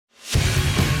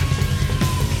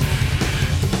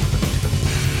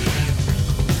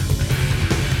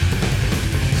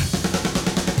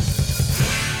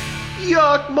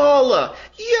Yakmala!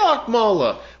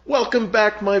 Yakmala! Welcome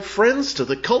back, my friends, to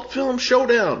the Cult Film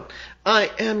Showdown.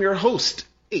 I am your host,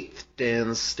 8th Dan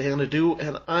Stanadu,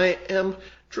 and I am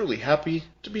truly happy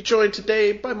to be joined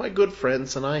today by my good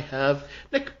friends, and I have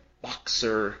Nick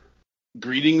Boxer.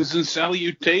 Greetings and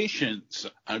salutations.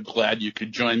 I'm glad you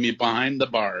could join me behind the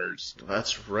bars.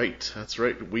 That's right.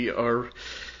 We are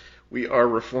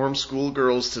reform school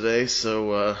girls today,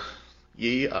 so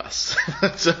ye us.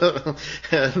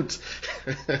 And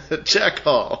Jack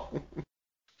Hall.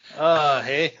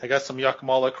 Hey, I got some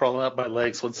Yakmala crawling up my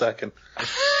legs. 1 second.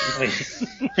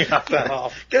 Knock that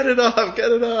off. Get it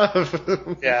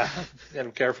off. Yeah,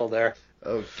 I'm careful there.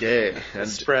 Okay. And it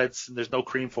spreads, and there's no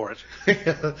cream for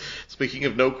it. Speaking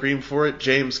of no cream for it,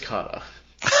 James Cotta.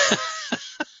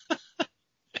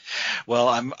 Well,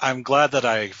 I'm glad that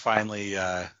I finally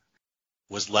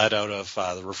was let out of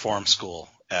the reform school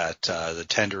at the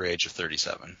tender age of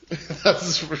 37.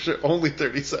 That's for sure. Only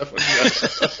 37. Yeah.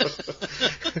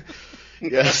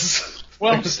 Yes.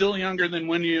 Well, still younger than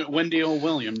Wendy O.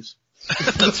 Williams.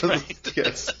 That's right.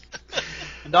 Yes.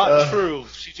 Not true.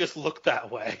 She just looked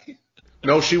that way.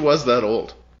 No, she was that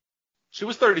old. She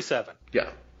was 37.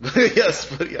 Yeah.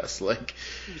 Yes, like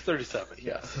she was 37.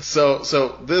 Yeah.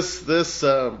 So this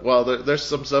well, there's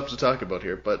some stuff to talk about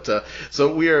here, but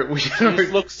so we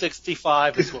look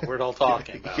 65 is what we're all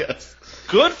talking about. Yes.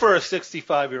 Good for a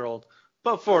 65-year-old,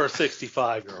 but for a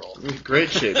 65-year-old.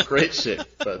 Great shape,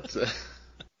 but.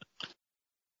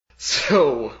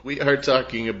 So, we are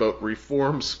talking about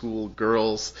reform school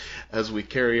girls as we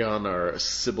carry on our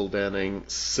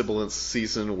Sibilance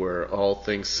season where all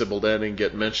things Sibildanning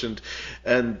get mentioned.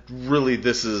 And really,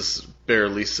 this is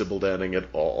barely Sibildanning at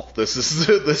all.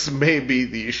 This may be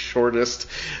the shortest,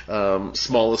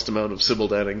 smallest amount of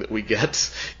Sibildanning that we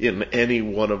get in any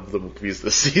one of the movies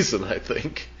this season, I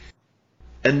think.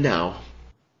 And now,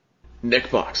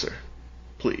 Nick Boxer,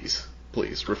 please,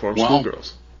 reform school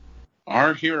girls.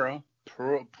 Our hero,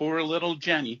 poor little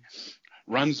Jenny,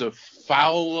 runs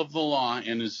afoul of the law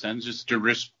and is sentenced to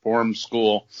reform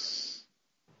school.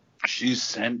 She's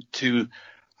sent to,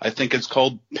 I think it's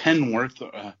called Penworth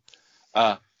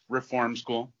Reform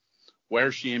School,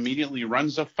 where she immediately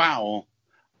runs afoul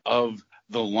of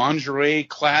the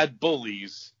lingerie-clad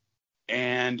bullies,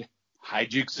 and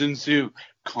hijinks ensue,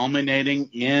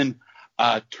 culminating in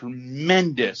a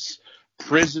tremendous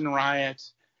prison riot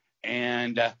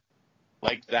and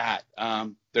like that.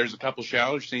 There's a couple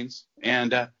shower scenes,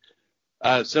 and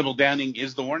Sibildanning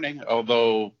is the warning,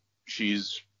 although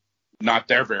she's not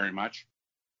there very much.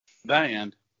 The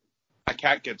end. A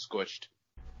cat gets squished.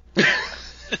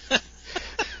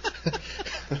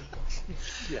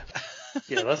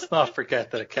 Yeah. Let's not forget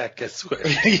that a cat gets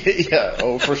squished. Yeah.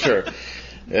 Oh, for sure.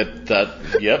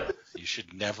 Yep. You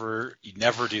never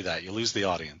do that. You lose the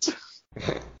audience.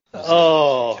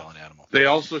 Oh. Kill an animal. They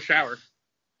also shower.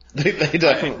 They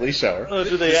definitely shower. Oh,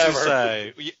 do they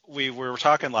ever? We were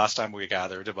talking last time we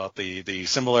gathered about the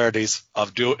similarities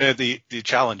of the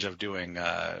challenge of doing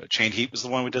Chained Heat was the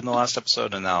one we did in the last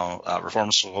episode, and now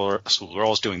Reform School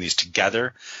Girls doing these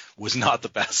together was not the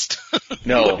best.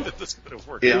 No, this could have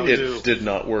worked it did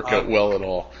not work out well at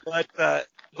all. But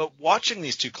watching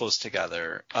these two close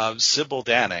together,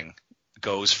 Sibildanning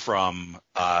goes from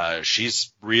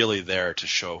she's really there to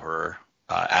show her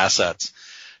assets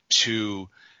to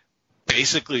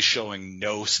basically showing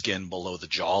no skin below the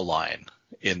jawline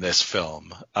in this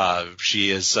film. She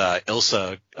is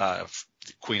Ilsa,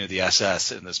 Queen of the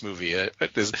SS in this movie. It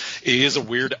is a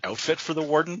weird outfit for the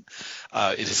warden.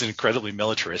 It is an incredibly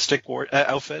militaristic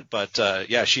outfit, but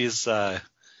yeah, she's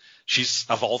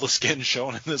of all the skin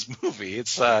shown in this movie,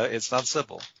 it's not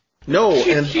Sybil. No,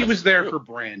 and she was there for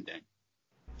branding.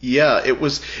 Yeah, it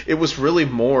was really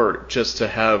more just to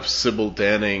have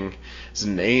Sibildanning's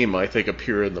name, I think,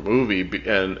 appear in the movie,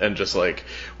 and just like,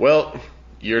 well,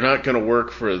 you're not going to work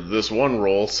for this one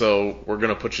role, so we're going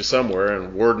to put you somewhere,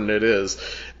 and warden it is.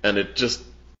 And it just,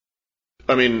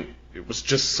 I mean, it was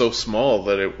just so small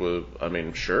that it was, I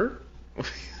mean, sure,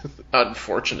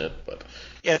 unfortunate, but.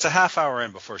 Yeah, it's a half hour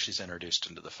in before she's introduced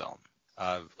into the film.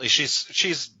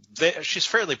 She's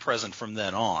fairly present from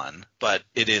then on, but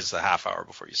it is a half hour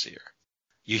before you see her.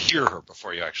 You hear her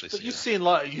before you actually see her.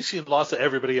 You've seen lots of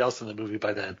everybody else in the movie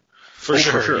by then. For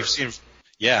sure. You've seen,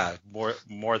 yeah,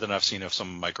 more than I've seen of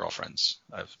some of my girlfriends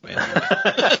I've made.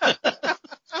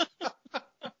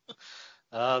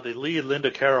 The lead, Linda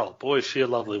Carroll. Boy, is she a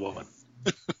lovely woman.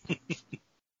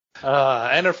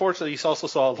 And unfortunately, you also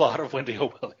saw a lot of Wendy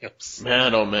O. Williams.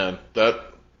 Man, oh man,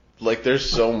 there's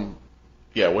so.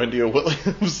 Yeah, Wendy O.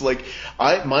 Williams.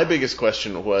 My biggest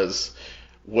question was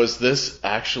this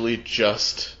actually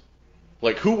just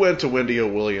Like, who went to Wendy O.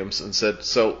 Williams and said,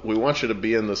 so, we want you to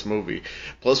be in this movie,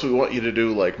 plus we want you to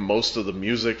do, like, most of the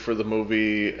music for the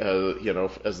movie, you know,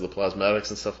 as the plasmatics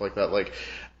and stuff like that. Like,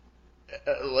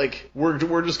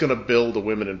 we're just gonna build a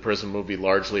women in prison movie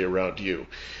largely around you.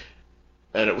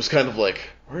 And it was kind of like,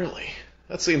 really?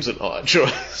 That seems an odd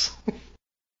choice.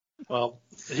 Well,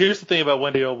 here's the thing about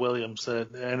Wendy O. Williams,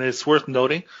 and it's worth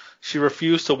noting, she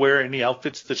refused to wear any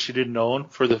outfits that she didn't own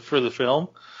for the film.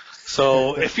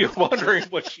 So if you're wondering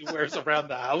what she wears around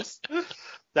the house,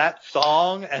 that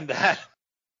thong and that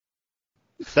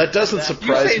doesn't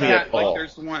surprise me at all. Like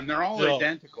there's one, they're all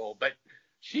identical, but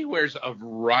she wears a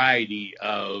variety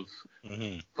of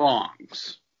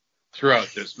thongs throughout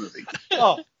this movie.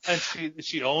 Oh, and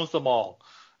she owns them all.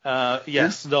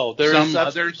 Yes, no,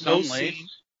 there's no scene.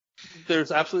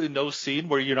 There's absolutely no scene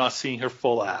where you're not seeing her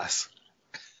full ass.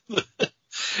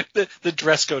 The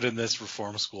dress code in this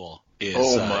reform school is,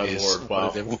 Lord, wow. one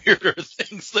of the weirder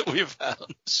things that we've had on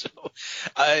the show.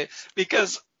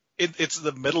 Because it's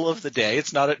the middle of the day.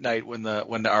 It's not at night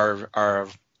when our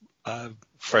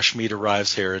fresh meat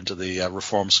arrives here into the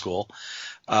reform school,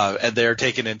 and they're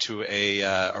taken into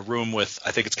a room with,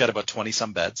 I think it's got about 20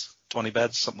 beds,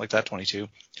 something like that, 22.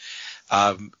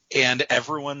 And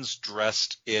everyone's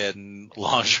dressed in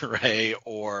lingerie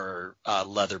or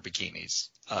leather bikinis.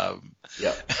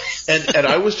 Yeah, and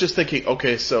I was just thinking,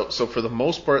 okay, so for the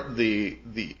most part, the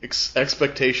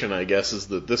expectation, I guess, is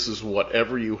that this is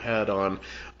whatever you had on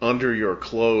under your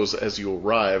clothes as you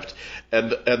arrived,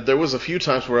 and there was a few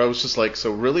times where I was just like,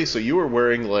 so really, so you were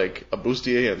wearing like a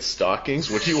bustier and stockings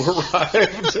when you arrived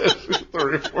at the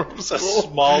reform school? The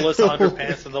smallest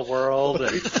underpants in the world.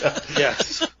 And,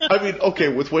 yes. I mean, okay,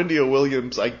 with Wendy O.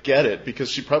 Williams, I get it, because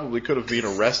she probably could have been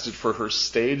arrested for her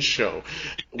stage show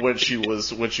when she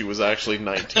was actually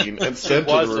 19 and sent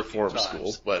to the reform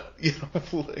school. But, you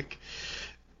know, like,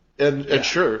 and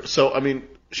sure. So, I mean,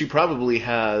 she probably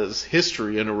has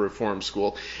history in a reform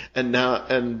school, and now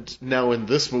in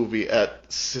this movie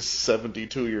at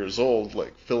 72 years old,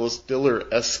 like Phyllis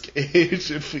Diller-esque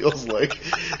age, it feels like.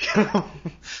 You know,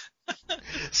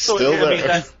 so still I there.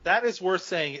 mean, that is worth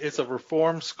saying. It's a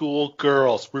reform school,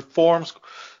 girls. Reform school.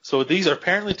 So these are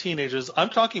apparently teenagers. I'm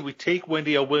talking, we take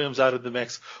Wendy O. Williams out of the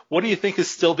mix. What do you think is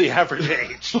still the average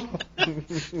age?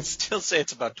 Still say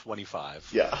it's about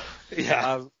 25. Yeah.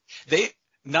 Yeah. They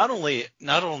not only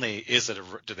is it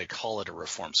do they call it a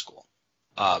reform school,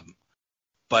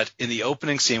 but in the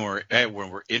opening scene when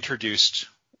we're introduced,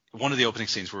 one of the opening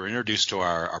scenes we're introduced to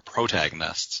our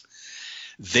protagonists,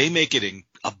 they make it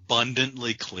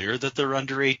abundantly clear that they're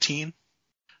under 18.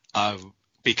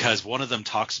 Because one of them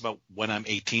talks about, when I'm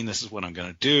 18, this is what I'm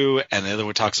going to do. And the other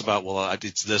one talks about, well,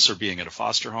 it's this or being at a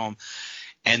foster home.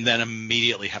 And then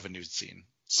immediately have a nude scene.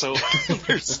 So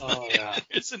there's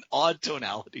it's an odd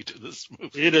tonality to this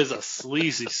movie. It is a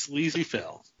sleazy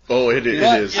film. Oh, it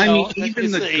is. I mean, even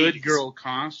the good 80s. Girl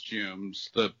costumes,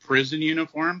 the prison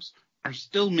uniforms, are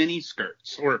still mini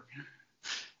skirts or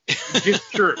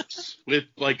just shirts with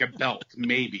like a belt,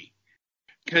 maybe.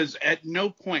 Because at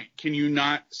no point can you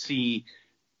not see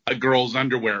a girl's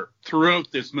underwear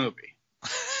throughout this movie.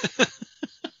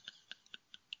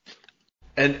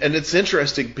 And it's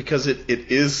interesting because it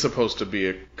is supposed to be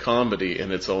a comedy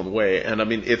in its own way, and I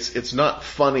mean it's not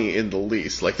funny in the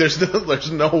least. Like there's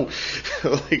no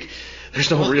real humor.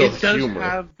 It does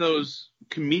have those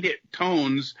comedic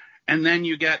tones, and then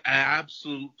you get an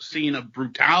absolute scene of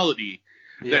brutality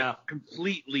that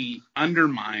completely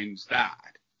undermines that.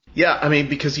 Yeah, I mean,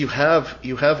 because you have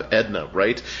Edna,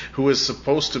 right, who is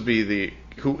supposed to be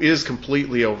who is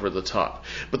completely over the top.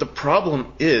 But the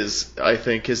problem is, I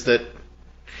think, is that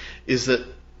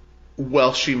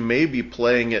while she may be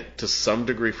playing it to some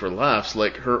degree for laughs,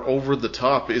 like her over the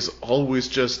top is always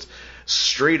just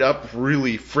straight up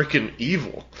really freaking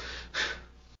evil.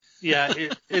 Yeah,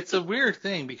 it's a weird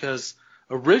thing because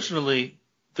originally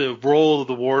the role of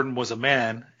the warden was a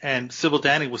man, and Sybil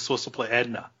Danning was supposed to play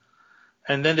Edna.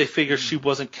 And then they figured she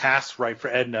wasn't cast right for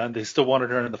Edna, and they still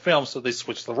wanted her in the film, so they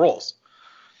switched the roles.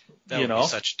 That would be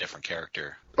such a different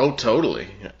character. Oh, totally.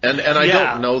 And I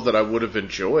don't know that I would have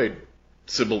enjoyed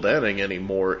Sybil Danning any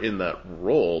more in that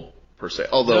role, per se.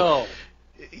 Although,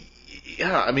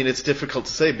 I mean, it's difficult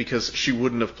to say because she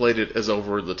wouldn't have played it as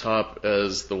over the top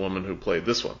as the woman who played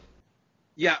this one.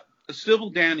 Yeah,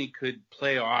 Sybil Danning could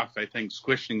play off, I think,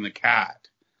 squishing the cat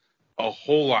a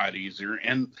whole lot easier,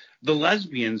 and the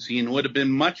lesbian scene would have been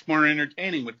much more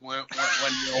entertaining with Williams.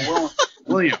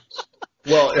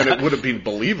 Well, and it would have been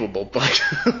believable, but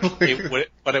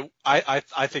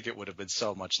I think it would have been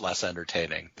so much less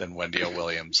entertaining than Wendy O.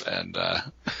 Williams and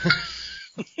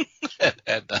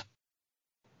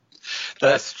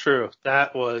That's true.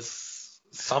 That was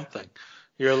something.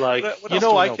 You're like, What else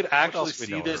do we I know- could what actually else do we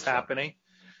see know this her from? happening.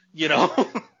 You know?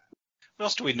 What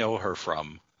else do we know her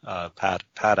from? Pat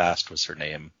Ast was her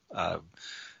name.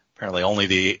 Apparently only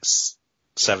the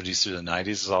 70s through the 90s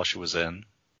is all she was in.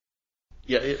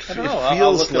 Yeah, it I don't know. I'll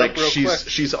feels look it like up real quick.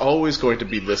 she's always going to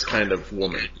be this kind of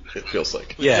woman. It feels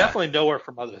like. We definitely know her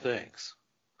from other things.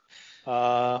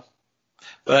 But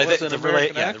was an the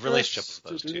American the actress. relationship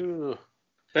with those two.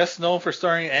 Best known for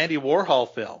starring in Andy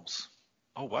Warhol films.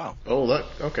 Oh wow. Oh,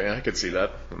 okay, I could see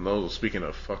that. No, speaking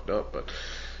of fucked up, but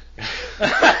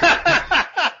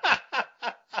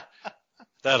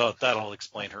That'll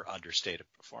explain her understated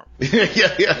performance.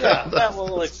 Yeah, that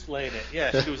will explain it.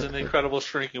 Yeah, she was in The Incredible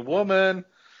Shrinking Woman.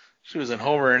 She was in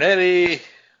Homer and Eddie,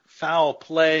 Foul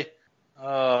Play,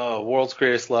 World's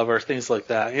Greatest Lover, things like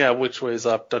that. Yeah, Which Way's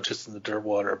Up, Duchess in the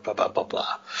Dirtwater, blah, blah, blah,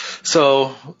 blah.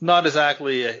 So not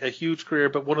exactly a huge career,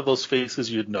 but one of those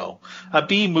faces you'd know. A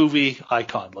B movie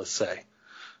icon, let's say,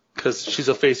 because she's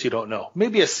a face you don't know.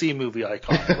 Maybe a C movie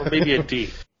icon, or maybe a D.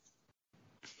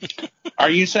 Are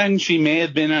you saying she may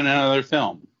have been in another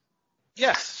film?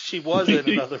 Yes, she was in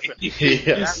another film.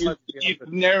 Yes. You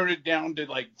narrowed it down to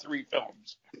like 3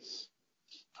 films.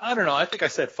 I don't know. I think I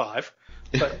said 5,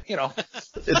 but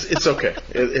it's okay.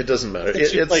 It doesn't matter.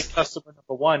 she's It's like customer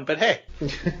number 1. But hey,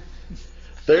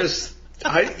 there's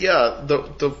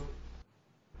the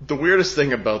weirdest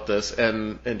thing about this,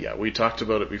 and yeah, we talked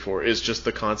about it before, is just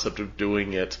the concept of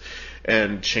doing it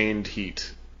and Chained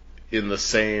Heat in the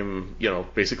same,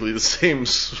 basically the same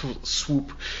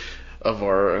swoop of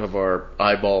our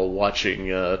eyeball watching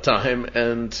time,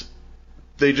 and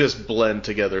they just blend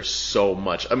together so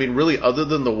much. I mean, really, other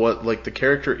than the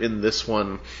character in this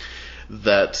one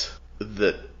that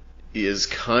is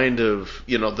kind of,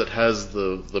 that has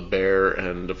the bear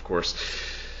and of course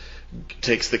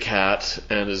takes the cat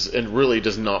and really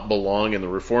does not belong in the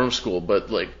reform school, but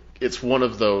like it's one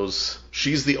of those,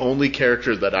 she's the only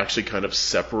character that actually kind of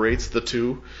separates the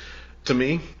two to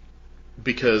me,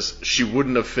 because she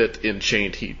wouldn't have fit in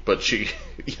Chained Heat, but she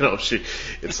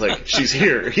it's like she's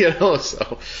here,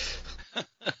 so.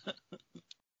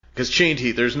 Because Chained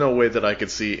Heat, there's no way that I could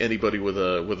see anybody with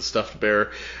a stuffed bear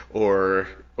or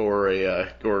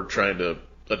trying to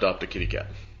adopt a kitty cat.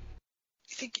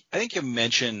 I think you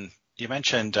mentioned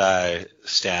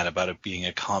Stan, about it being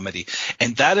a comedy,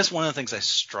 and that is one of the things I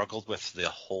struggled with the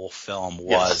whole film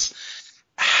was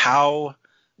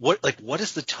what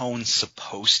is the tone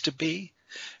supposed to be?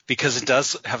 Because it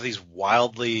does have these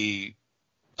wildly,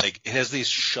 it has these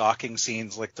shocking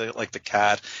scenes like the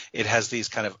cat. It has these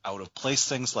kind of out of place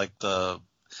things like the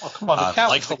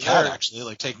cat actually,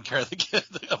 like taking care of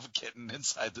of a kitten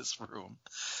inside this room.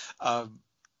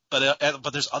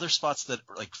 But there's other spots that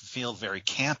feel very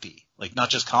campy, not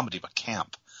just comedy but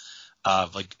camp.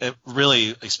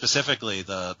 Specifically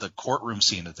the courtroom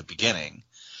scene at the beginning,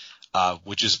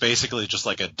 which is basically just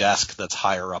like a desk that's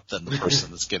higher up than the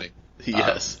person that's getting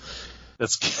yes,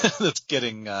 that's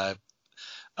getting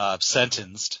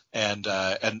sentenced, and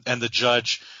the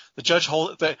judge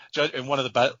and one of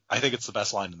the best, I think it's the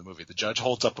best line in the movie. The judge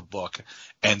holds up a book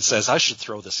and says, "I should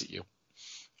throw this at you."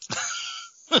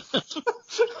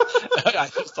 I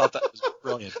just thought that was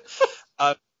brilliant.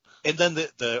 And then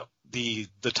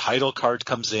the title card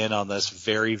comes in on this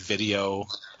very video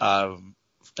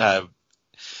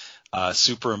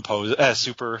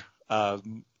super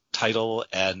title,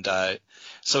 and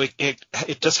so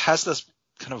it just has this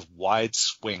kind of wide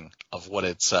swing of what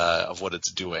it's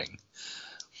doing.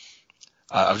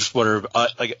 I'm just wondering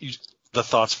the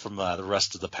thoughts from the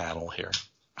rest of the panel here.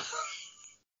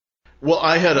 Well,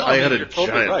 I had a you're totally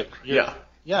giant, right.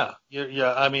 Yeah.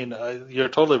 I mean, you're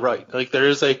totally right. Like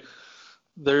there's a.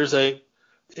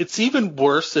 It's even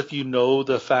worse if you know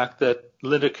the fact that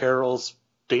Linda Carroll's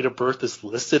date of birth is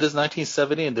listed as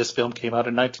 1970, and this film came out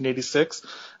in 1986,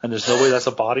 and there's no way that's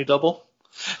a body double.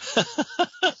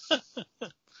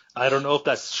 I don't know if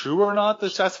that's true or not.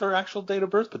 That's her actual date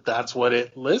of birth, but that's what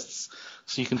it lists.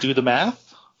 So you can do the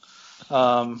math.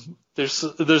 There's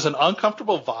an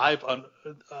uncomfortable vibe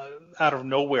out of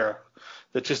nowhere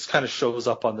that just kind of shows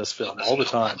up on this film all the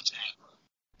time.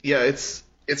 Yeah,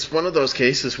 it's one of those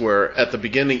cases where at the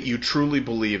beginning you truly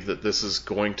believe that this is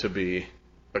going to be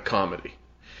a comedy,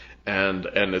 and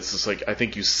it's just like I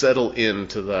think you settle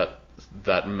into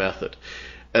that method,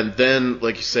 and then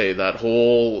like you say, that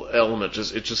whole element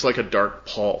it's just like a dark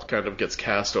pall kind of gets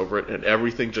cast over it, and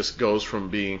everything just goes from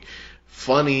being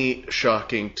funny,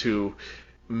 shocking to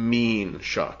mean,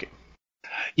 shocking.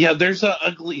 Yeah, there's a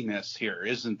ugliness here,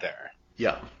 isn't there?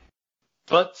 Yeah.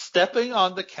 But stepping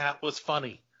on the cat was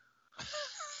funny.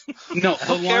 No, I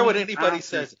don't care what anybody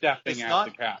says. Stepping It's at not-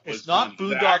 the cat was it's not funny.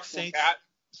 The Boondock actual Saints. cat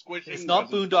squishing It's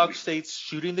not wasn't Boondock funny. Saints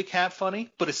shooting the cat funny,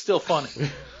 but it's still funny.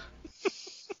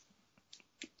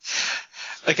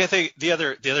 Like, I think the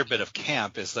other bit of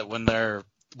camp is that when they're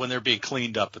being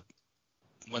cleaned up,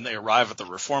 when they arrive at the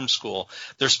reform school,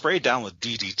 they're sprayed down with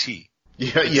DDT.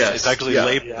 Yeah, yes. It's actually yeah.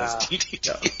 labeled as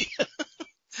DDT.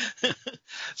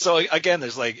 So again,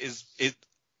 there's like,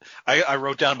 I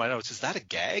wrote down in my notes, is that a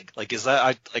gag? Like, is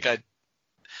that, I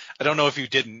don't know if you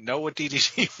didn't know what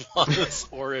DDT was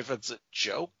or if it's a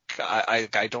joke.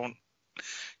 I don't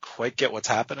quite get what's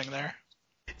happening there.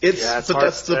 It's Yeah, it's but hard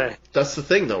that's to the say. that's the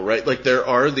thing though, right? Like there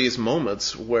are these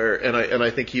moments where, and I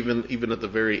think even at the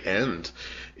very end,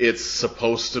 it's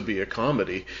supposed to be a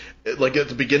comedy. Like at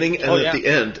the beginning and at the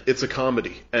end, it's a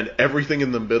comedy, and everything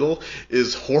in the middle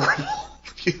is horrible.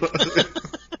 You know?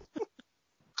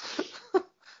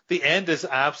 The end is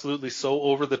absolutely so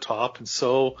over the top and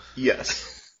so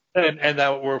Yes. and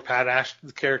that where Pat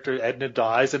Ashton's character Edna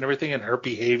dies and everything, and her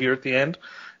behavior at the end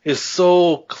is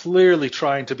so clearly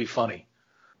trying to be funny.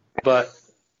 But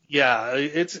yeah,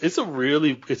 it's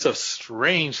a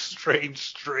strange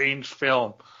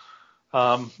film.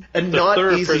 And The not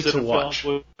third easy prisoner to watch.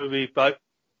 film movie by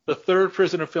the third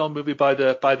prisoner film movie by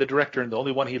the director, and the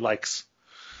only one he likes.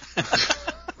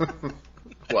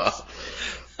 Wow.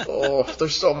 Oh,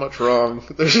 there's so much wrong.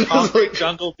 There's just Concrete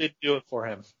Jungle did do it for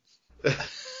him.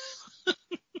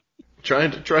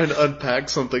 trying to unpack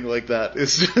something like that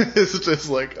is just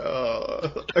like,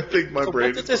 I think my So brain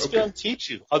what did is this broken. film teach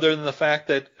you, other than the fact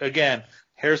that, again,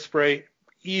 Hairspray,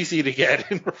 easy to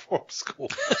get in reform school?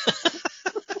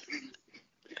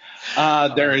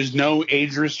 There is no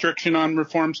age restriction on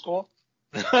reform school.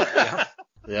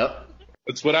 Yep.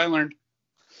 That's what I learned.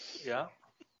 Yeah.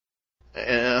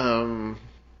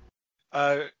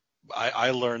 I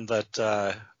learned that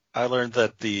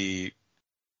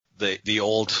the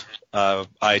old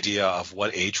idea of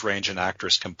what age range an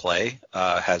actress can play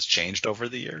has changed over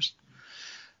the years.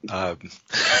 I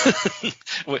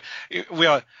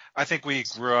think we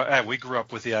grew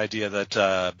up with the idea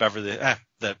that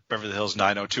Beverly Hills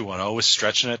 90210 was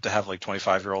stretching it to have like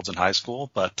 25-year-olds in high school,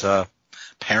 but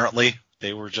apparently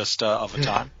they were just of a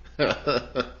time.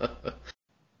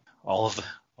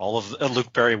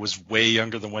 Luke Perry was way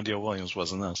younger than Wendy O. Williams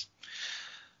was in this.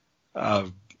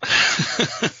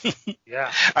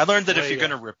 Yeah. I learned that if you're going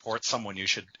to report someone,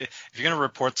 if you're going to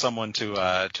report someone to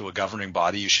a governing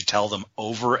body, you should tell them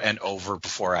over and over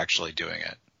before actually doing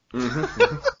it.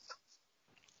 Mm-hmm.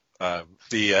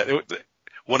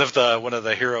 One of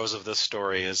the heroes of this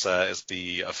story is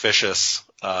the officious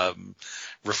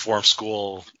reform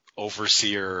school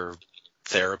overseer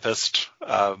therapist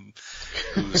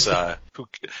who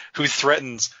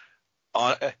threatens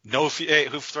no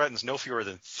fewer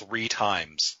than 3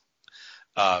 times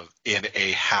in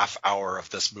a half hour of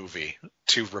this movie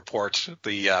to report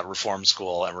the reform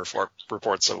school and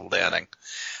report Sybil Danning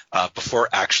before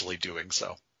actually doing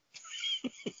so.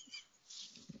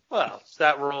 Well,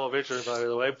 that role originally, by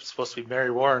the way, was supposed to be Mary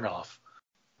Warrenoff.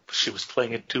 She was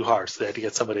playing it too hard, so they had to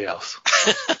get somebody else.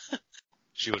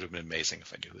 She would have been amazing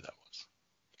if I knew who that was.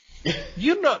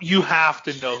 You have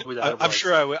to know who that was. I'm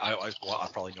sure I would. I'll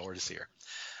probably know where to see her.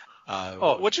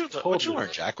 What'd you learn,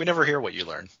 Jack? We never hear what you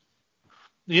learn.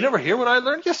 You never hear what I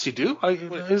learned? Yes, you do.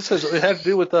 It had to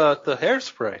do with the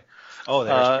hairspray. Oh,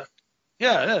 there.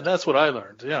 Yeah, that's what I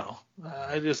learned.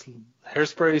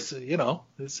 Hairsprays.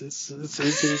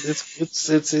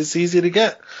 It's easy to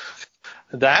get.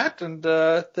 That and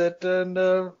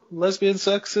lesbian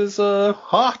sex is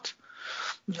hot.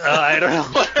 I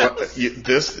don't know.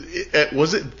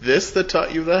 Was it this that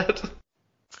taught you that?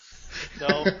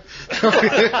 No.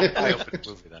 I opened the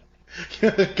movie then.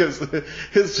 Because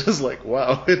it's just like,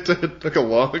 wow, it took a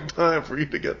long time for you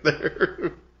to get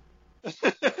there.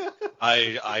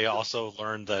 I also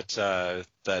learned that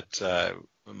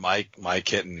my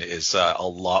kitten is a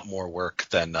lot more work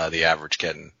than the average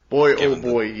kitten. Boy, oh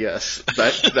boy, yes.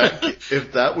 That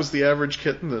if that was the average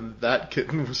kitten, then that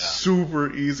kitten was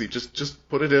super easy. Just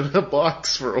put it in a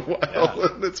box for a while,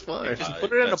 and it's fine. Just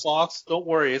put it in a box. Don't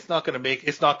worry, it's not going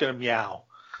to meow.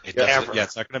 It doesn't,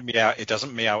 it's not going to meow. It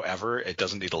doesn't meow ever. It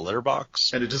doesn't need a litter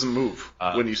box. And it doesn't move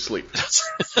when you sleep. It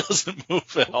doesn't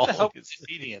move at all. What the hell is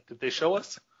feeding it? Did they show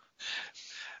us?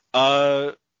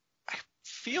 I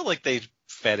feel like they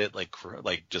fed it like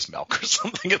just milk or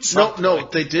something. At some No,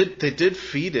 point. they did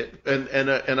feed it, and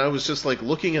I was just like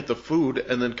looking at the food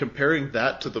and then comparing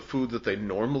that to the food that they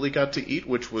normally got to eat,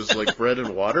 which was like bread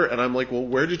and water, and I'm like, well,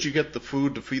 where did you get the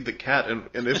food to feed the cat? And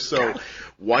if so,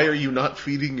 why are you not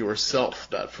feeding yourself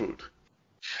that food?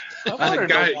 wanna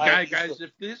know why Guys,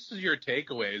 if this is your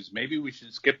takeaways, maybe we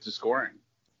should skip to scoring.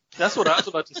 That's what I was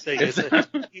about to say. Is that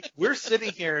we're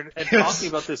sitting here and talking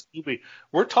about this movie.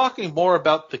 We're talking more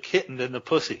about the kitten than the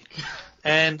pussy,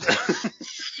 and that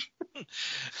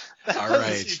All doesn't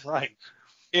right. seem right.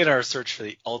 In our search for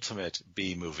the ultimate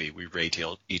B movie, we rate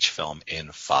each film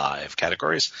in 5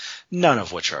 categories, none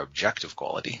of which are objective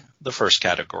quality. The first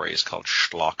category is called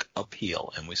Schlock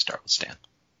Appeal, and we start with Stan.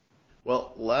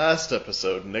 Well, last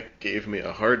episode, Nick gave me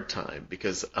a hard time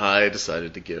because I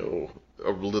decided to go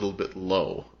a little bit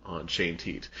low on Chained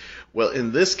Heat. Well,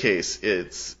 in this case,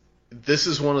 this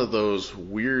is one of those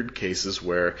weird cases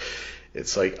where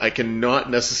it's like I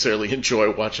cannot necessarily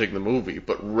enjoy watching the movie,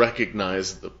 but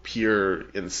recognize the pure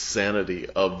insanity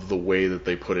of the way that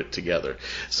they put it together.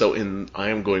 So I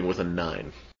am going with a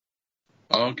 9.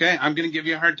 Okay, I'm going to give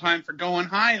you a hard time for going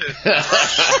high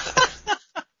this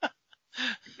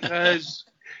because,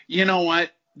 you know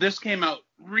what? This came out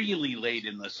really late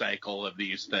in the cycle of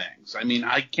these things. I mean,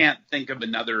 I can't think of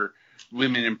another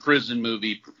women in prison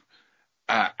movie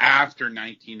after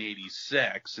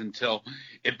 1986 until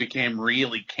it became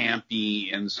really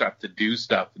campy and stuff to do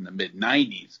stuff in the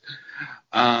mid-90s.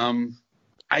 And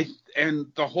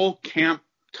the whole camp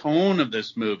tone of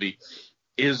this movie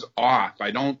is off.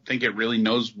 I don't think it really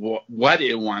knows what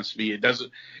it wants to be.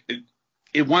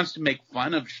 It wants to make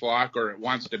fun of schlock, or it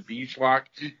wants to be schlock.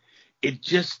 It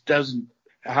just doesn't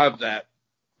have that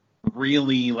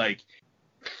really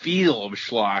feel of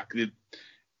schlock.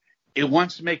 It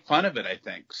wants to make fun of it, I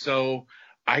think. So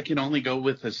I can only go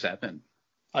with a 7.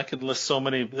 I could list so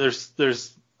many.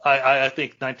 I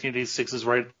think 1986 is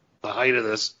right at the height of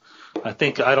this. I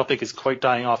don't think it's quite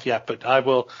dying off yet, but I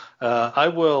will,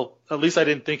 at least I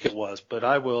didn't think it was, but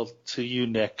I will, to you,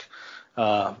 Nick,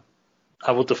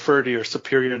 I will defer to your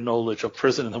superior knowledge of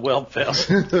prison and the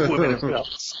women in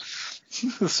films.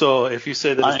 So if you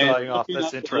say that it's dying off,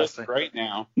 that's interesting. Right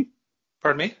now.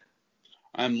 Pardon me?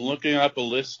 I'm looking up a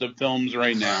list of films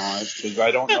right now because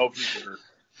I don't know for sure.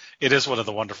 It is one of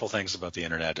the wonderful things about the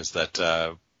internet is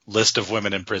that list of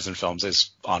women in prison films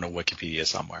is on a Wikipedia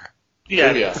somewhere.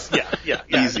 Yeah, Oh, yeah. yeah.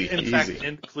 Easy, In easy. fact,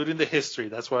 including the history.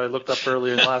 That's what I looked up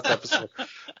earlier in the last episode.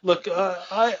 Look,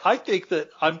 I think that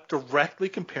I'm directly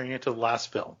comparing it to the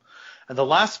last film. And the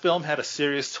last film had a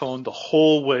serious tone the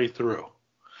whole way through,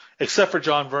 except for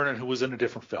John Vernon, who was in a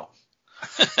different film.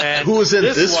 And Who was in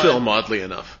this one- film, oddly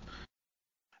enough?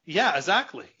 Yeah,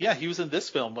 exactly. Yeah, he was in this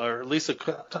film, or at least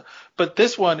but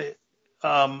this one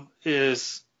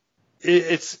it's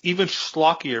even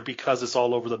schlockier because it's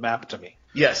all over the map to me.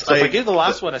 Yes. So if I give the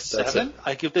last one a that's 7, it.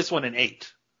 I give this one an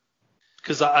 8.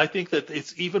 Because I think that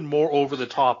it's even more over the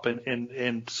top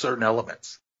in certain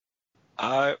elements.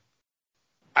 I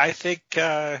think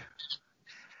that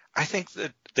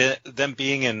them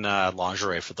being in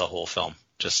lingerie for the whole film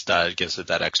just gives it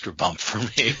that extra bump for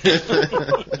me.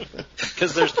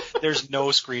 Because there's no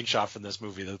screenshot from this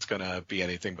movie that's going to be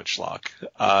anything but schlock.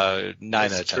 9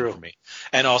 out of 10 for me.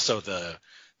 And also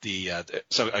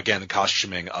so again, the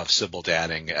costuming of Sybil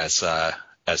Danning as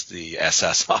the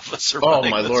SS officer. Oh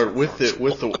my lord! With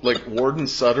the Warden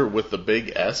Sutter with the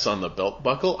big S on the belt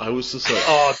buckle, I was just like,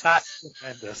 Oh, that's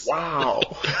tremendous. wow.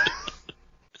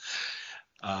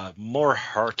 More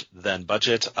heart than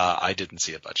budget. I didn't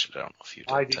see a budget. I don't know if you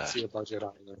did. I didn't see a budget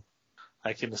either.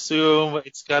 I can assume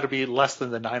it's got to be less than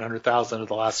the $900,000 of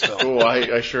the last film. Oh,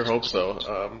 I sure hope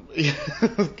so.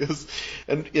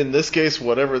 And in this case,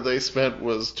 whatever they spent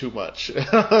was too much.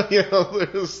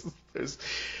 There's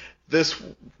this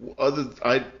other.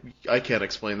 I can't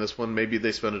explain this one. Maybe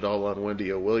they spent it all on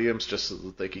Wendy O. Williams just so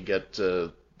that they could get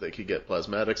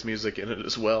Plasmatics music in it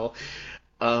as well.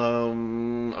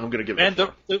 I'm gonna give it. And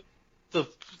the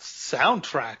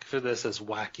soundtrack for this is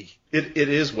wacky. It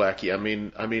is wacky. I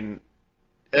mean,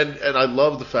 and I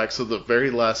love the fact. So the very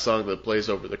last song that plays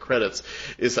over the credits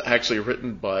is actually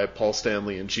written by Paul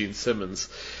Stanley and Gene Simmons.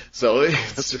 So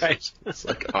it's right. It's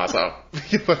like awesome.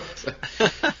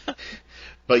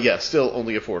 But yeah, still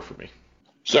only a 4 for me.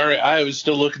 Sorry, I was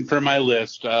still looking for my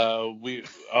list.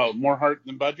 More heart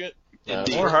than budget.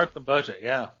 More heart than budget,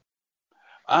 yeah.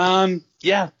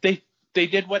 Yeah, they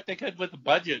did what they could with the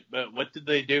budget, but what did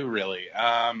they do really?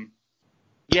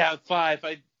 Yeah, 5.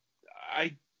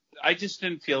 I just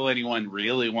didn't feel anyone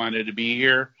really wanted to be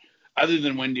here, other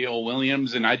than Wendy O.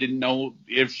 Williams, and I didn't know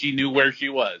if she knew where she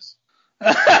was.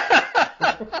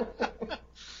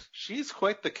 She's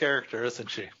quite the character, isn't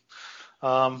she?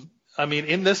 I mean,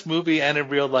 in this movie and in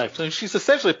real life, I mean, she's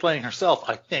essentially playing herself,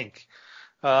 I think.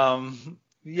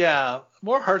 Yeah,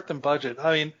 more heart than budget.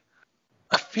 I mean,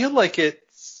 I feel like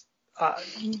it's,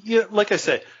 like I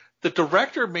say, the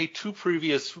director made 2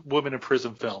 previous women in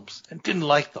prison films and didn't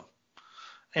like them.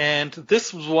 And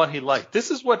this was one he liked. This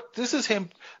is him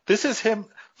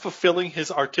fulfilling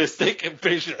his artistic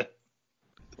vision.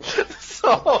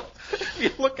 So if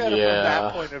you look at it from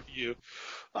that point of view,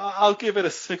 I'll give it a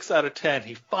 6 out of 10.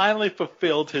 He finally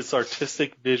fulfilled his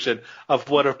artistic vision of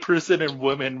what a prison and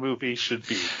women movie should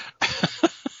be.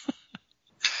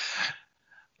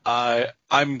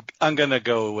 I'm gonna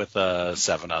go with a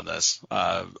 7 on this.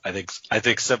 I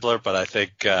think similar, but I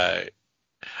think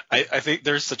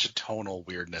there's such a tonal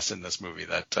weirdness in this movie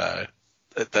that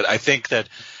I think that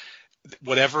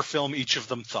whatever film each of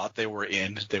them thought they were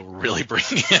in, they were really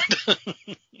bringing it.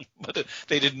 But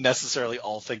they didn't necessarily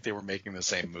all think they were making the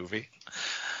same movie.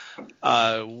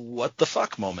 What the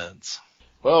fuck moments?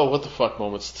 Well, what the fuck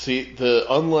moments. See,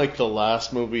 unlike the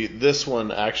last movie, this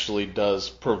one actually does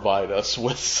provide us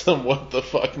with some what the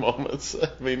fuck moments. I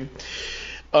mean,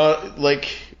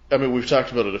 we've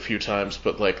talked about it a few times,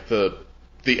 but like the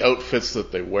outfits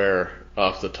that they wear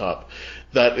off the top,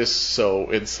 that is so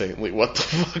insanely what the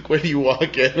fuck when you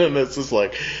walk in and it's just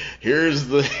like, here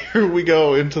we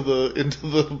go into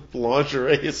the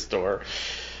lingerie store.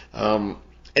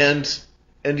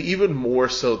 And even more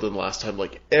so than last time,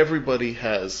 like everybody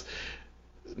has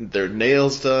their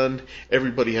nails done,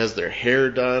 everybody has their hair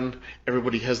done,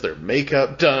 everybody has their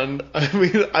makeup done. I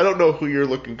mean, I don't know who you're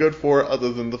looking good for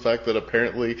other than the fact that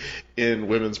apparently in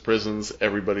women's prisons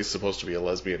everybody's supposed to be a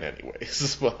lesbian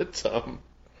anyways. But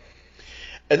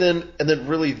and then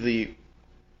really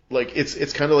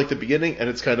it's kind of like the beginning and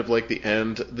it's kind of like the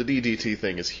end. The DDT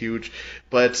thing is huge,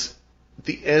 but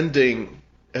the ending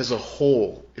as a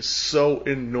whole is so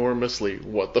enormously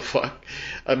what the fuck.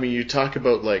 I mean, you talk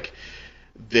about like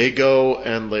they go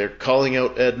and they're calling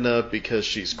out Edna because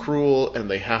she's cruel and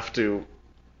they have to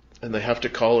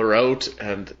call her out,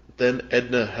 and then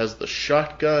Edna has the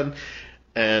shotgun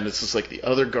and it's just like the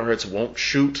other guards won't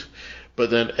shoot, but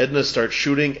then Edna starts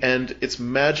shooting and it's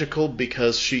magical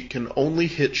because she can only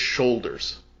hit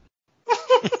shoulders.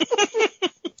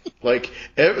 Like,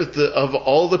 of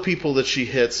all the people that she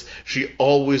hits, she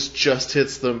always just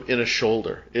hits them in a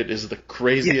shoulder. It is the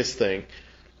craziest thing.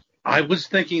 I was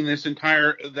thinking that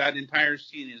entire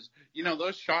scene is,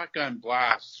 those shotgun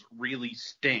blasts really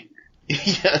sting.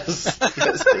 Yes,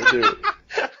 they do.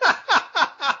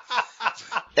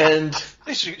 And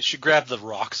she grabbed the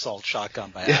rock salt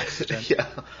shotgun by accident. Yeah,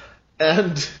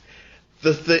 and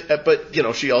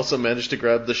but she also managed to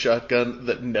grab the shotgun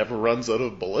that never runs out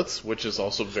of bullets, which is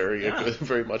also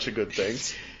very much a good thing.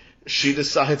 She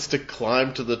decides to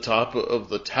climb to the top of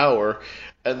the tower,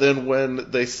 and then when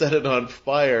they set it on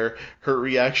fire, her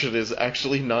reaction is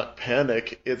actually not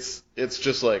panic. It's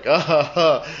just like,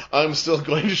 I'm still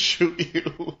going to shoot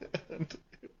you. And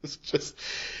it was just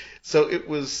so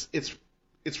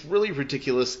it's really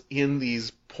ridiculous in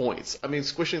these points. I mean,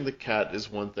 squishing the cat is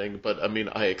one thing, but I mean,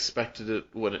 I expected it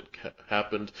when it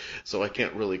happened, so I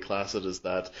can't really class it as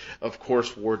that. Of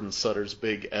course, Warden Sutter's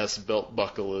big S belt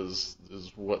buckle is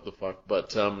what the fuck.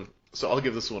 But so I'll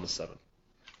give this one a 7.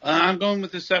 I'm going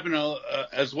with a 7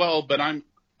 as well, but I'm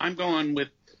going with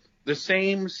the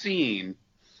same scene.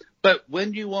 But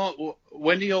Wendy O.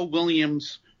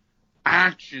 Williams'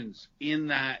 actions in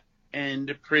that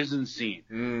end prison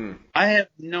scene, I have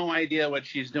no idea what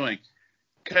she's doing.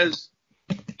 Because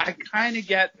I kind of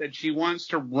get that she wants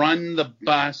to run the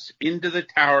bus into the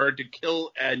tower to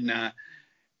kill Edna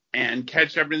and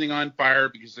catch everything on fire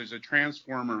because there's a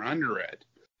transformer under it.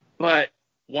 But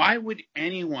why would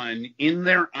anyone in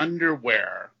their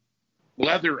underwear,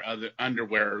 leather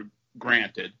underwear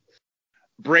granted,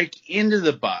 break into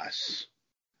the bus,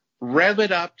 rev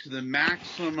it up to the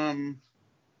maximum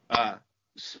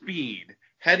speed,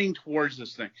 heading towards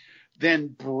this thing, then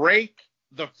break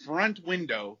the front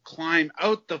window, climb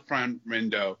out the front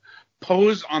window,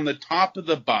 pose on the top of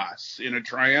the bus in a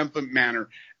triumphant manner,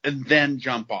 and then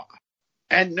jump off?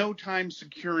 At no time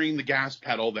securing the gas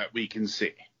pedal that we can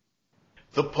see.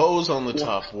 The pose on the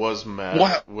top was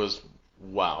mad.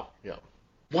 Wow. Yeah.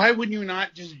 Why would you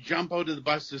not just jump out of the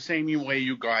bus the same way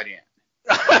you got in?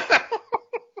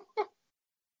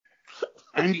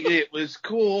 I mean, it was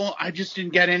cool. I just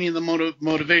didn't get any of the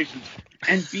motivations.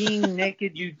 And being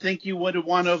naked, you'd think you would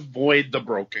want to avoid the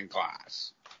broken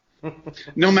glass.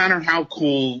 No matter how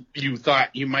cool you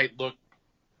thought you might look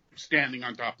standing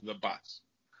on top of the bus.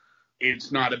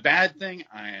 It's not a bad thing.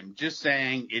 I am just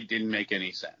saying it didn't make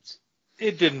any sense.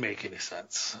 It didn't make any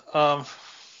sense.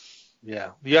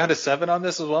 Yeah. You had a 7 on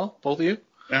this as well, both of you?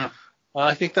 Yeah.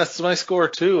 I think that's my score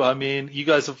too. I mean, you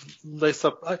guys have laced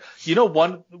up.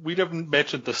 We haven't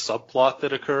mentioned the subplot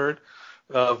that occurred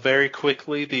very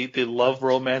quickly. The love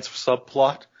romance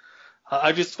subplot.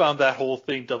 I just found that whole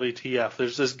thing WTF.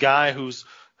 There's this guy who's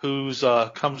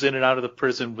comes in and out of the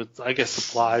prison with, I guess,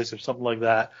 supplies or something like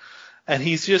that. And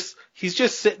he's just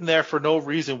sitting there for no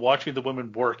reason watching the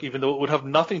women work, even though it would have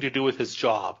nothing to do with his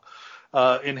job.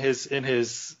 In his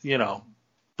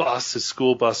bus, his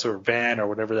school bus or van or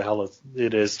whatever the hell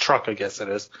it is, truck, I guess it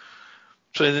is.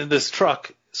 So in this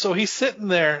truck, so he's sitting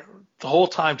there the whole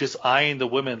time just eyeing the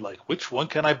women like, which one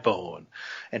can I bone?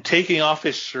 And taking off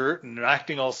his shirt and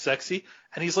acting all sexy.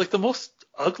 And he's like the most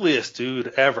ugliest dude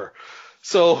ever.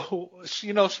 So,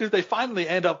 they finally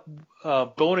end up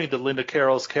boning to Linda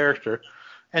Carroll's character.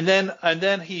 And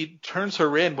then he turns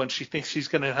her in when she thinks she's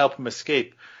going to help him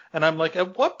escape. And I'm like,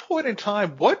 at what point in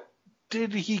time, what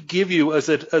did he give you as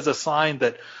a sign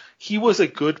that he was a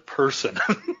good person?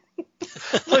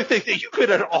 Like that you could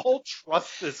at all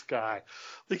trust this guy.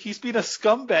 Like he's been a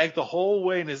scumbag the whole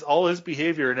way in all his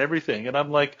behavior and everything. And I'm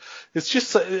like, it's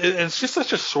just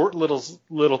such a short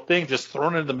little thing just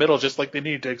thrown in the middle, just like they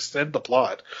need to extend the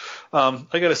plot. I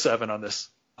got a 7 on this.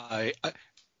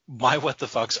 My what the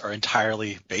fucks are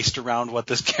entirely based around what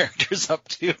this character's up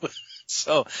to.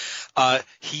 So,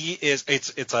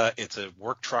 it's a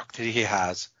work truck that he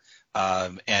has.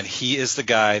 And he is the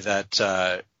guy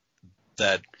that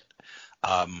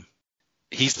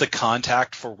he's the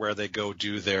contact for where they go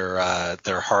do their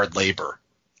hard labor.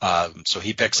 So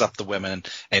he picks up the women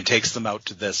and takes them out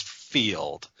to this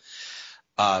field.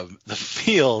 The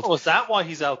field. Oh, is that why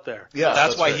he's out there? Yeah,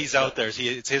 that's why he's out there.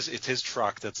 It's his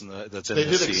truck that's in the scene. They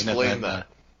did explain that.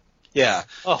 Yeah.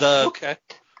 Oh, okay.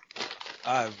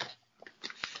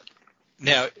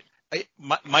 Now,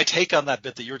 my take on that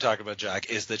bit that you were talking about,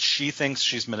 Jack, is that she thinks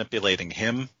she's manipulating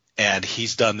him, and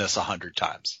he's done this 100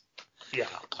 times. Yeah.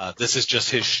 This is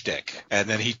just his shtick. And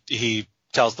then he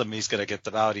tells them he's going to get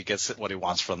them out. He gets what he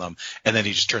wants from them. And then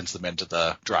he just turns them into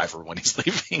the driver when he's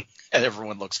leaving. And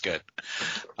everyone looks good.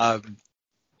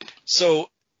 So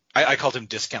I called him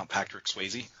Discount Patrick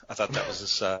Swayze. I thought that was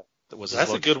his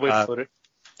That's look. a good way to put it.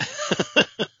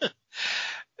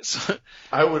 So,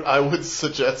 I would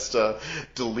suggest a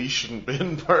deletion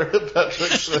bin part of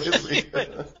Patrick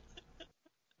Swayze.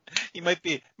 He might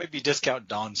be Discount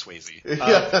Don Swayze.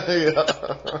 Yeah.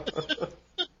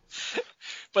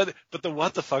 But the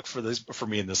what the fuck for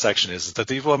me in this section is that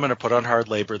these women are put on hard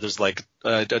labor. There's like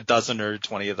a dozen or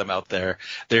 20 of them out there.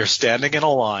 They're standing in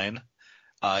a line.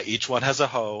 Each one has a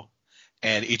hoe,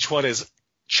 and each one is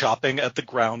chopping at the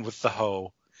ground with the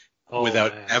hoe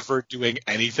without ever doing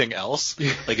anything else.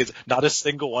 Like it's not a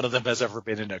single one of them has ever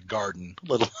been in a garden,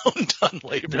 let alone done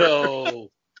labor.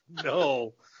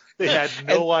 No. They had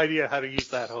no idea how to use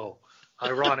that hoe,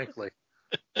 ironically.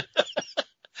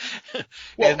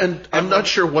 And I'm not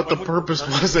sure what the purpose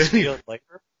was anyway.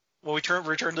 When we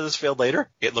return to this field later,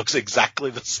 it looks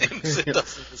exactly the same as it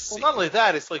does in the scene. Well, not only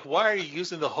that, it's like, why are you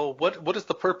using the hoe? What is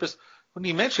the purpose? When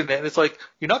you mention it, it's like,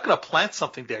 you're not going to plant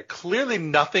something there. Clearly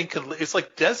nothing it's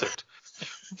like desert.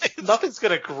 Nothing's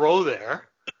going to grow there.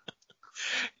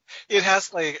 It has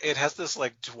this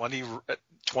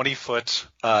 20 foot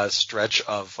stretch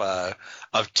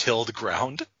of tilled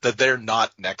ground that they're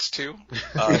not next to.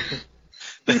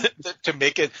 To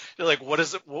make it, you're like, what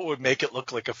would make it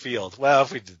look like a field? Well,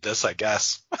 if we did this, I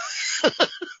guess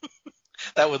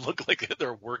that would look like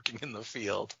they're working in the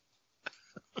field.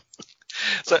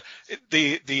 So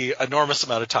the enormous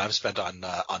amount of time spent on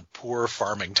poor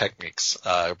farming techniques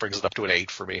brings it up to an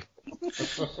 8 for me.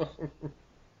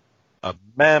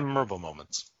 Memorable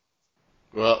moments.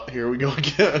 Well, here we go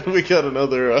again. We got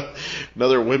another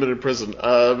women in prison.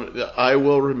 I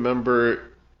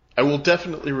will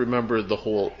definitely remember the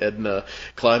whole Edna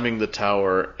climbing the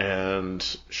tower and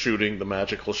shooting the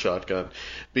magical shotgun,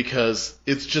 because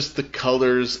it's just the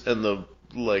colors and the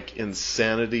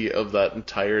insanity of that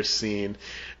entire scene,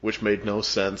 which made no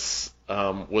sense,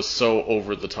 was so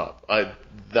over the top.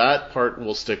 That part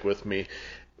will stick with me.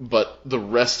 But the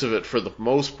rest of it, for the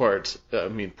most part,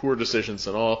 poor decisions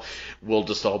and all, will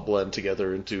just all blend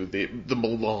together into the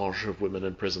melange of women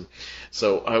in prison.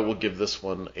 So I will give this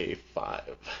one a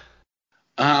 5.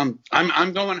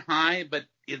 I'm going high, but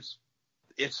it's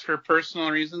for personal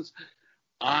reasons.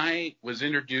 I was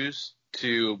introduced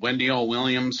to Wendy O.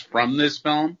 Williams from this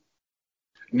film,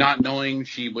 not knowing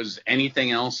she was anything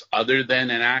else other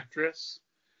than an actress,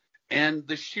 and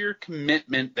the sheer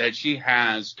commitment that she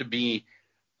has to be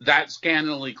that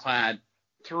scantily clad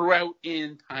throughout the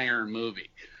entire movie.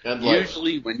 And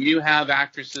usually when you have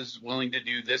actresses willing to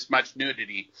do this much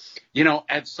nudity,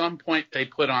 at some point they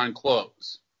put on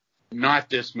clothes. Not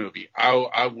this movie.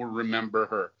 I will remember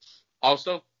her.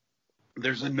 Also,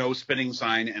 there's a no spitting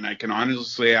sign, and I can honestly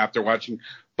say after watching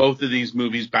both of these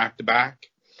movies back to back,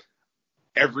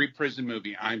 every prison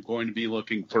movie, I'm going to be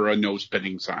looking for a no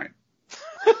spitting sign.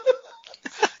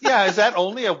 Yeah, is that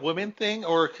only a women thing,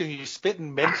 or can you spit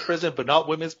in men's prison but not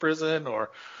women's prison?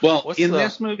 Or Well, in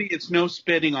this movie, it's no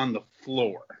spitting on the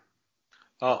floor.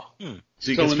 Oh,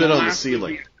 So you can spit on the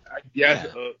ceiling.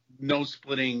 No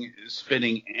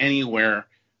spitting anywhere.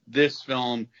 This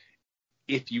film,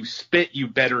 if you spit, you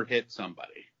better hit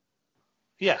somebody.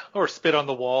 yeah, or spit on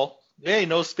the wall. Hey,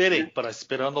 no spitting, but I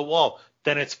spit on the wall.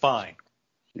 Then it's fine.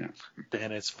 Yeah.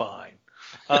 Then it's fine.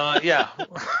 Yeah.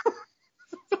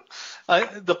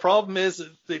 The problem is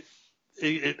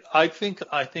I think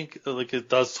like it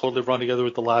does totally run together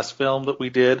with the last film that we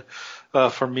did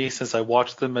for me, since I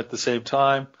watched them at the same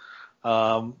time.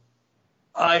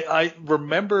 I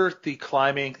remember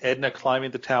Edna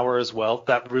climbing the tower as well.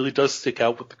 That really does stick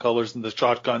out with the colors and the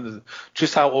shotgun and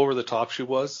just how over the top she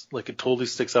was. Like, it totally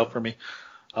sticks out for me.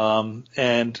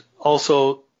 And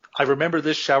also, I remember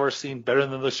this shower scene better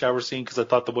than the shower scene because I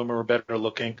thought the women were better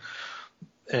looking.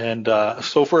 And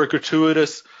so for a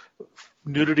gratuitous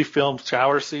nudity film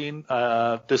shower scene,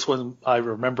 this one I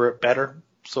remember it better.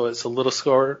 So it's a little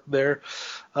score there.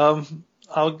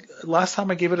 Last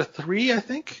time I gave it a 3, I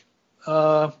think.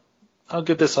 I'll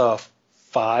give this a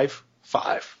 5.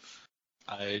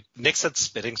 Nick said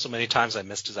spitting so many times I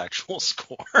missed his actual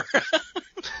score.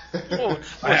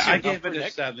 I gave it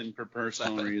a 7 for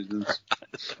personal reasons.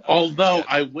 Although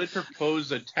I would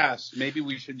propose a test. Maybe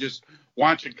we should just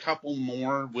watch a couple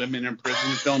more women in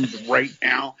prison films right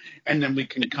now, and then we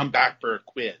can come back for a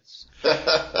quiz.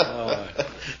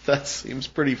 That seems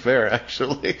pretty fair,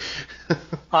 actually.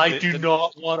 I do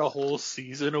not want a whole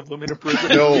season of women in prison.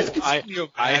 No,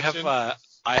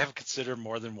 I have considered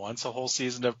more than once a whole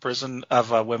season of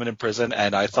women in prison,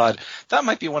 and I thought that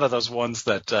might be one of those ones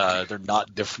that they're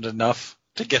not different enough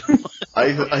to get.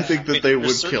 I think that they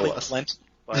would kill us. Plenty,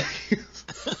 but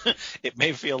it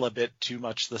may feel a bit too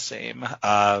much the same.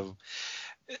 I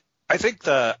think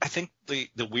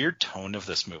the weird tone of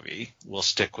this movie will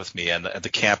stick with me, and the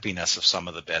campiness of some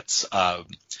of the bits.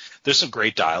 There's some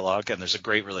great dialogue, and there's a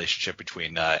great relationship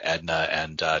between Edna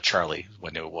and Charlie,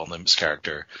 Wendy Williams'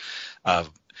 character.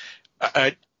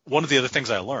 One of the other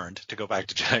things I learned, to go back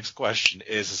to Jack's question,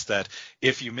 is that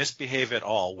if you misbehave at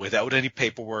all without any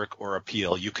paperwork or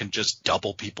appeal, you can just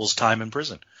double people's time in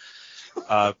prison.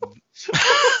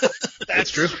 That's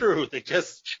true. They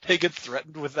get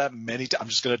threatened with that many times. I'm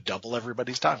just going to double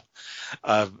everybody's time.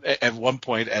 At one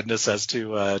point, Edna says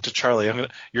to Charlie,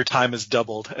 "Your time is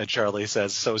doubled," and Charlie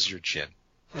says, "So's your chin."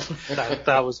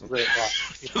 That was a great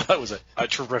line. That was a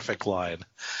terrific line.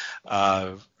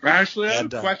 Actually, I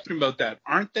have a question about that.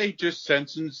 Aren't they just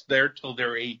sentenced there till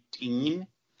they're 18?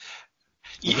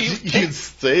 You'd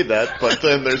say that, but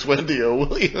then there's Wendy O.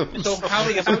 Williams. So how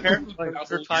is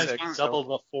her time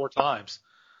doubled 4 times?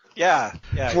 Yeah.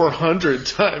 400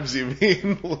 times, you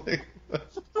mean?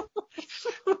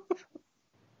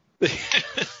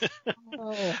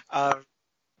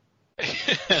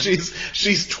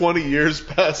 She's 20 years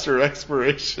past her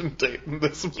expiration date in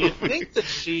this movie. Do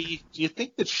you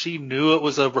think that she knew it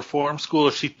was a reform school,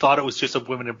 or she thought it was just a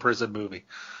women in prison movie?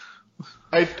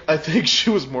 I think she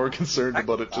was more concerned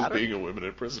about it just being a women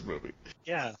in prison movie.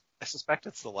 Yeah, I suspect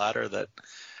it's the latter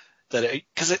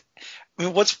because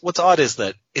what's odd is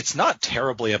that it's not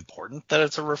terribly important that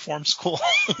it's a reform school.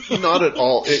 Not at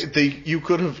all. You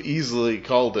could have easily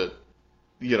called it,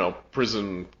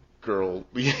 prison girl,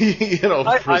 prison girl.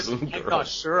 I'm not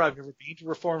sure. I've never been to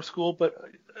reform school, but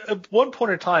at one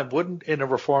point in time, wouldn't in a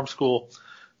reform school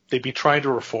they be trying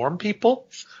to reform people?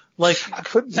 Like,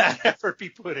 couldn't that effort be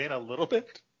put in a little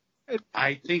bit?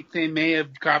 I think they may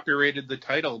have copyrighted the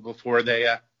before they,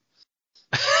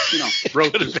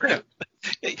 wrote the script.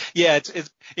 Yeah,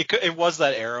 it was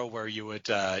that era where you would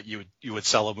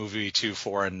sell a movie to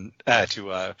foreign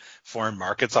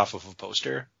markets off of a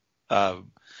poster.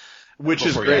 Which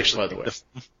is great, by the way.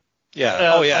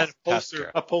 Yeah. And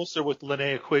a poster with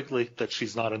Linnea Quigley that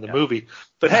she's not in the movie.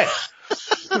 But hey,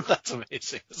 that's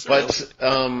amazing. But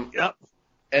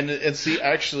and see,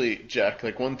 actually, Jack,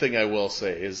 like, one thing I will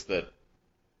say is that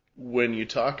when we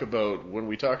talk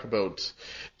about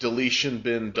deletion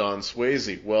bin Don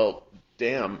Swayze, well,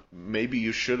 damn, maybe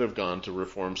you should have gone to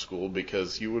reform school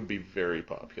because you would be very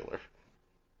popular.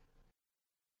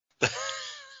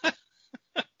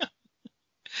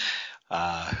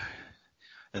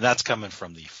 And that's coming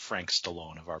from the Frank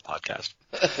Stallone of our podcast.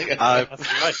 That's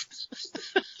right.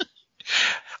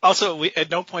 Also,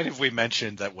 at no point have we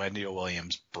mentioned that Wendy O.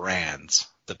 Williams brands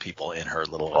the people in her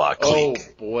little clique. Oh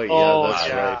boy, yeah,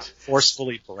 that's right.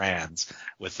 Forcefully brands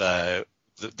with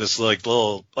this like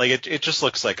little, like it just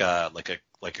looks like a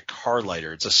car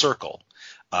lighter. It's a circle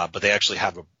but they actually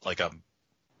have a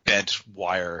bent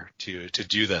wire to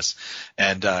do this.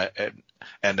 And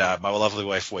my lovely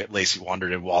wife Lacey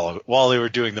wandered in while they were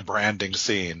doing the branding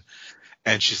scene,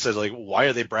 and she said, like, why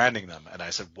are they branding them? And I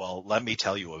said, well, let me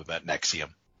tell you about NXIVM.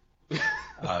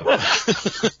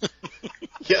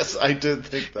 Yes, I did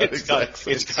think that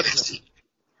exactly.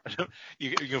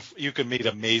 You can meet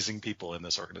amazing people in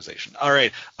this organization. All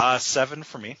right, 7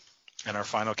 for me, and our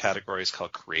final category is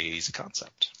called Crazy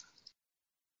Concept.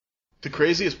 The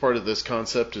craziest part of this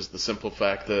concept is the simple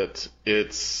fact that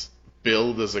it's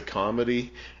billed as a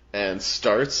comedy and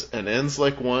starts and ends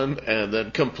like one and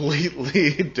then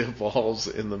completely devolves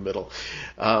in the middle.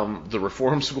 The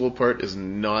reform school part is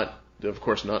not, of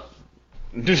course, not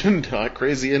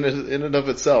crazy in and of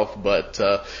itself, but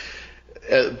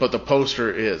the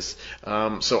poster is.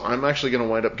 So I'm actually going to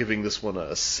wind up giving this one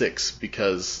a 6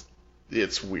 because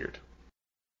it's weird.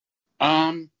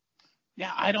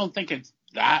 Yeah, I don't think it's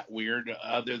that weird,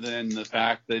 other than the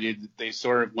fact that they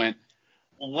sort of went,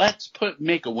 let's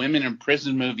make a women in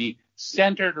prison movie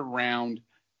centered around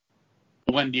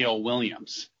Wendy O.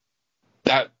 Williams.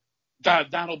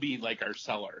 That'll be like our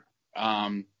seller.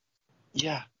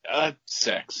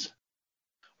 6.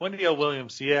 Wendy O.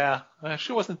 Williams, yeah,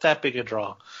 she wasn't that big a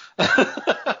draw.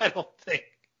 I don't think.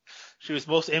 She was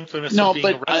most infamous for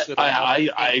being arrested.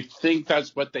 I think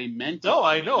that's what they meant. No,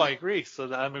 I know, I agree.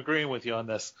 So I'm agreeing with you on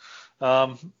this.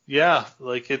 Yeah,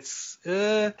 like it's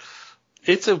a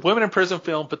women in prison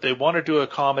film, but they want to do a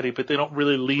comedy, but they don't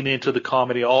really lean into the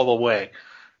comedy all the way,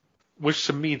 which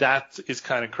to me, that is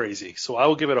kind of crazy. So I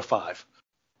will give it a 5.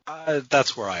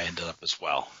 That's where I ended up as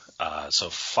well. So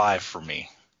 5 for me.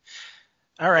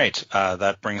 All right.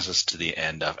 That brings us to the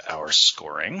end of our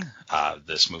scoring.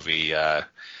 This movie,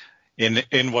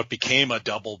 in what became a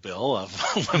double bill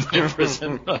of women in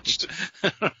prison, much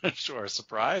to our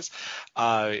surprise.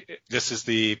 This is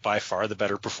by far the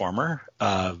better performer.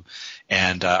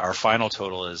 And our final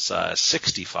total is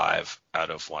 65 out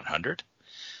of 100.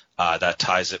 That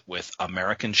ties it with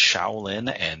American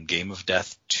Shaolin and Game of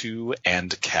Death 2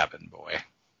 and Cabin Boy.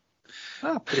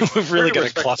 We've really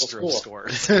got a cluster of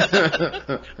scores.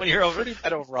 When you're already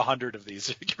at over 100 of these,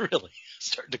 you can really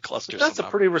start to cluster. That's a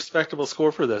pretty respectable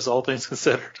score for this, all things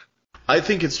considered. I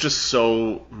think it's just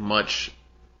so much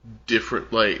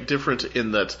different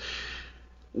in that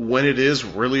when it is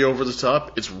really over the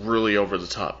top, it's really over the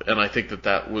top, and I think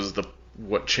that was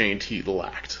what Chained Heat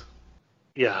lacked.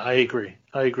 Yeah, I agree.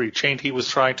 Chained Heat was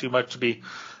trying too much to be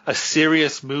a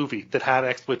serious movie that had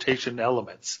exploitation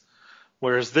elements.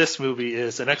 Whereas this movie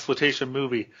is an exploitation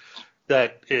movie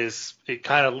that it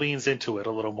kind of leans into it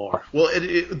a little more. Well,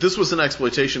 this was an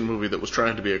exploitation movie that was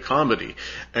trying to be a comedy,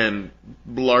 and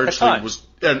largely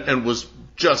was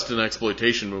just an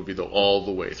exploitation movie though all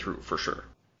the way through, for sure.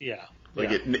 Yeah.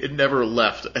 It never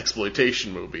left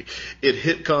exploitation movie. It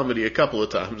hit comedy a couple of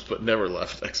times, but never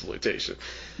left exploitation.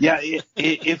 Yeah,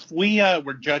 if we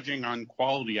were judging on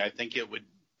quality, I think it would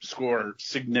score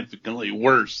significantly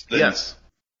worse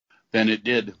than it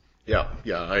did. Yeah,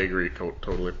 I agree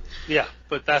totally. Yeah,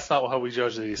 but that's not how we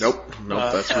judge these. Nope,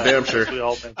 that's for damn sure.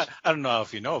 I don't know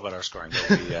if you know about our scoring,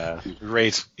 but we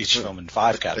rate each film in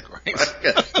 5 categories.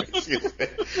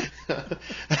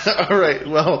 All right,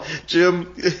 well,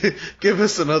 Jim, give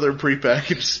us another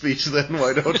prepackaged speech then,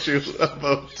 why don't you,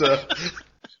 about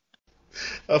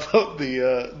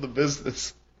the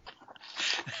business.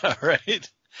 All right.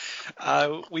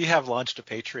 We have launched a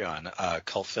Patreon,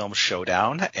 Cult Film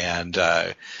Showdown, and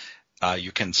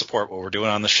you can support what we're doing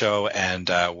on the show, and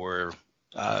we're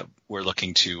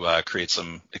looking to create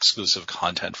some exclusive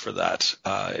content for that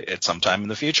at some time in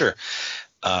the future.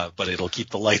 But it'll keep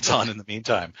the lights on in the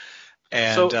meantime.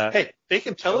 And hey, they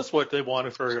can tell us what they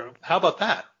wanted for. How about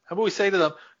that? How about we say to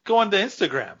them, go on to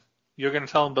Instagram. You're going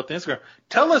to tell them about the Instagram.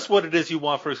 Tell us what it is you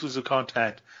want for exclusive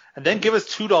content, and then give us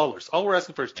 $2. All we're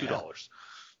asking for is $2.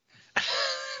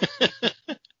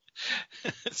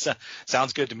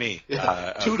 Sounds good to me.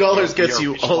 Yeah. $2 gets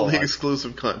you all the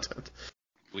exclusive content.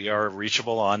 We are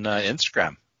reachable on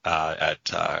Instagram at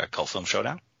Cult Film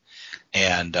Showdown.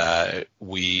 And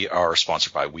we are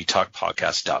sponsored by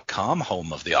WeTalkPodcast.com,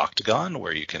 home of the Octagon,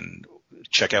 where you can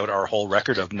check out our whole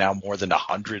record of now more than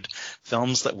 100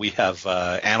 films that we have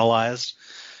analyzed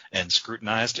and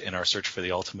scrutinized in our search for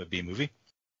the ultimate B movie.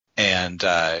 And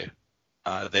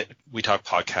that We Talk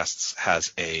Podcasts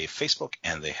has a Facebook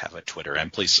and they have a Twitter.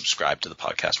 And please subscribe to the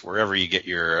podcast wherever you get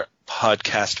your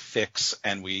podcast fix.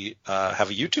 And we have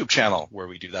a YouTube channel where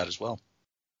we do that as well.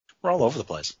 We're all over the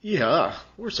place. Yeah,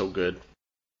 we're so good.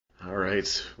 All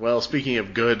right. Well, speaking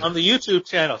of good, On the YouTube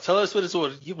channel, tell us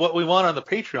what we want on the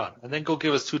Patreon, and then go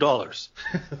give us $2.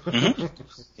 Mm-hmm.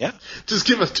 Yeah. just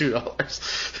give us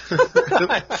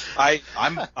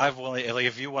 $2. I'm willing. Like,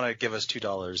 if you want to give us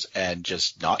 $2 and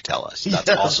just not tell us, that's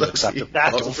also acceptable.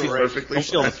 Don't feel perfectly Don't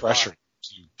feel the fine. pressure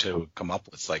to come up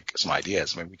with like some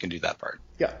ideas. I mean, we can do that part.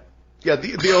 Yeah. Yeah,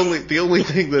 the only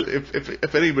thing that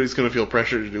if anybody's going to feel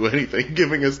pressure to do anything,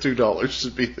 giving us $2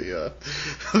 should be the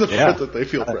part that they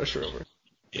feel pressure over.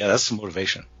 Yeah, that's some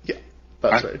motivation. Yeah,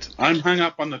 that's right. I'm hung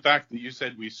up on the fact that you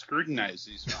said we scrutinize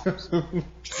these films.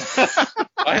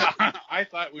 I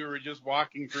thought we were just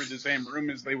walking through the same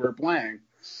room as they were playing.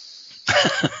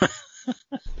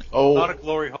 Not a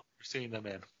glory hole for seeing them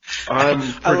in.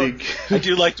 I'm pretty. I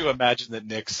do like to imagine that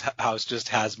Nick's house just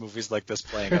has movies like this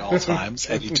playing at all times,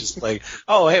 and you just like,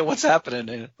 oh, hey, what's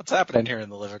happening? What's happening here in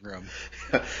the living room?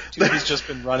 TV's just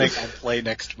been running on play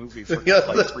next movie for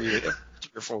like 3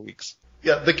 or 4 weeks.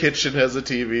 Yeah, the kitchen has a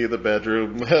TV, the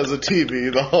bedroom has a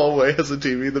TV, the hallway has a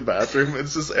TV, the bathroom.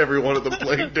 It's just every one of them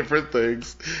playing different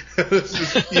things. It's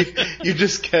just, you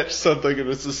just catch something, and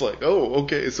it's just like, oh,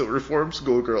 okay, so reform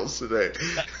schoolgirls today.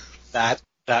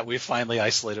 That we finally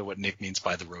isolated what Nick means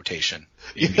by the rotation.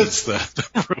 He means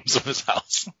the rooms of his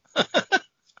house.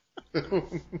 All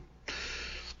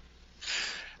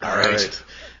right.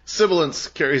 Sibilance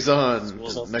carries on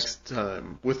next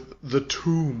time with The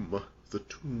Tomb. The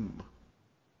Tomb.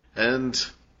 And,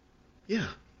 yeah.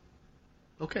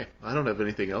 Okay, I don't have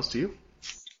anything else, do you?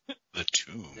 The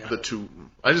Tomb. Yeah. The Tomb.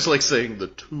 I just like saying The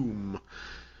Tomb.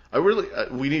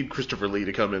 We need Christopher Lee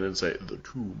to come in and say The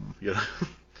Tomb, you know?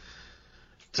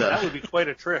 That would be quite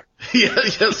a trick. Yeah,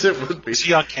 yes, it would be. Is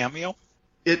he on Cameo?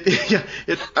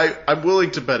 I'm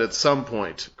willing to bet at some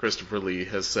point Christopher Lee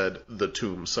has said The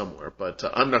Tomb somewhere, but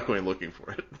I'm not going looking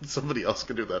for it. Somebody else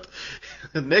can do that.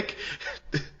 Nick,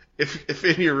 if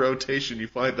in your rotation you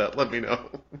find that, let me know.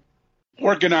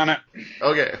 Working on it.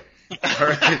 Okay. All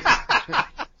right.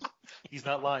 He's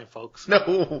not lying, folks.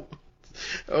 No.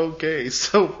 Okay,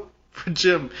 so for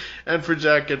Jim, and for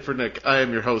Jack, and for Nick, I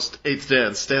am your host, 8th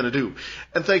Dan Stanadu,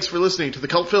 and thanks for listening to the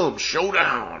Cult Film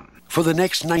Showdown. For the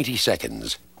next 90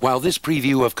 seconds, while this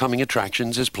preview of coming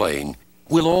attractions is playing,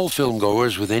 will all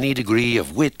filmgoers with any degree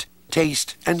of wit,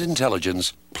 taste, and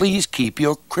intelligence please keep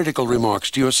your critical remarks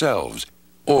to yourselves,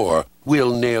 or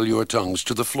we'll nail your tongues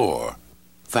to the floor.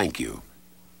 Thank you.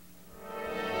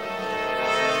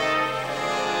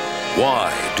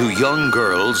 Why do young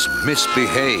girls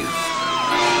misbehave?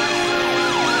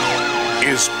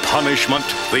 Is punishment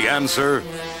the answer?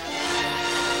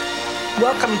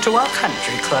 Welcome to our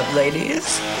country club,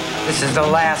 ladies. This is the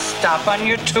last stop on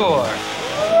your tour.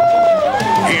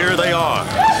 Here they are,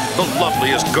 the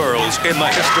loveliest girls in the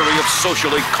history of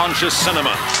socially conscious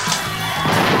cinema.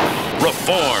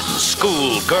 Reform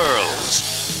School Girls.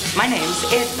 My name's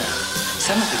Edna.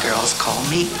 Some of the girls call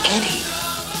me Eddie.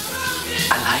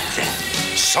 I like that.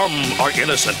 Some are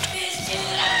innocent,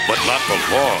 but not for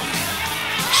long.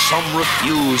 Some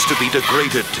refuse to be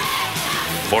degraded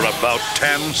for about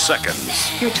 10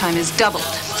 seconds. Your time is doubled.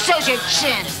 So's your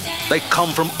chin. They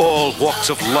come from all walks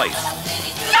of life,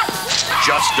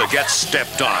 just to get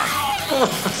stepped on.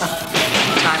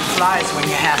 Time flies when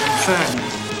you're having fun.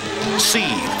 See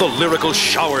the lyrical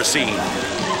shower scene.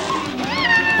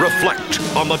 Reflect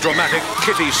on the dramatic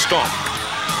kitty stomp.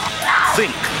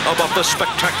 Think about the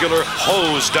spectacular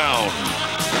hose down.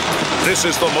 This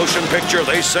is the motion picture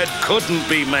they said couldn't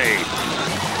be made.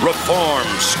 Reform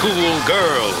School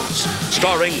Girls,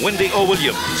 starring Wendy O.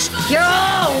 Williams. You're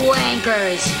all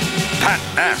wankers. Pat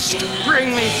Ast.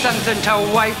 Bring me something to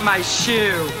wipe my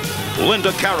shoe.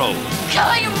 Linda Carroll.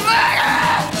 Killing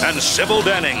murder! And Sybil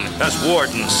Danning as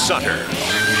Warden Sutter.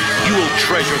 You will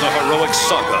treasure the heroic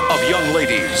saga of young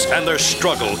ladies and their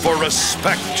struggle for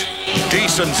respect,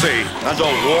 decency, and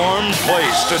a warm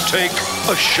place to take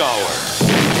a shower.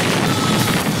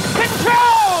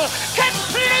 Control!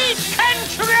 Complete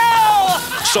control!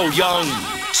 So young,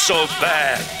 so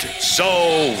bad,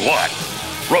 so what?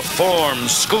 Reform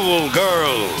School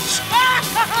Girls.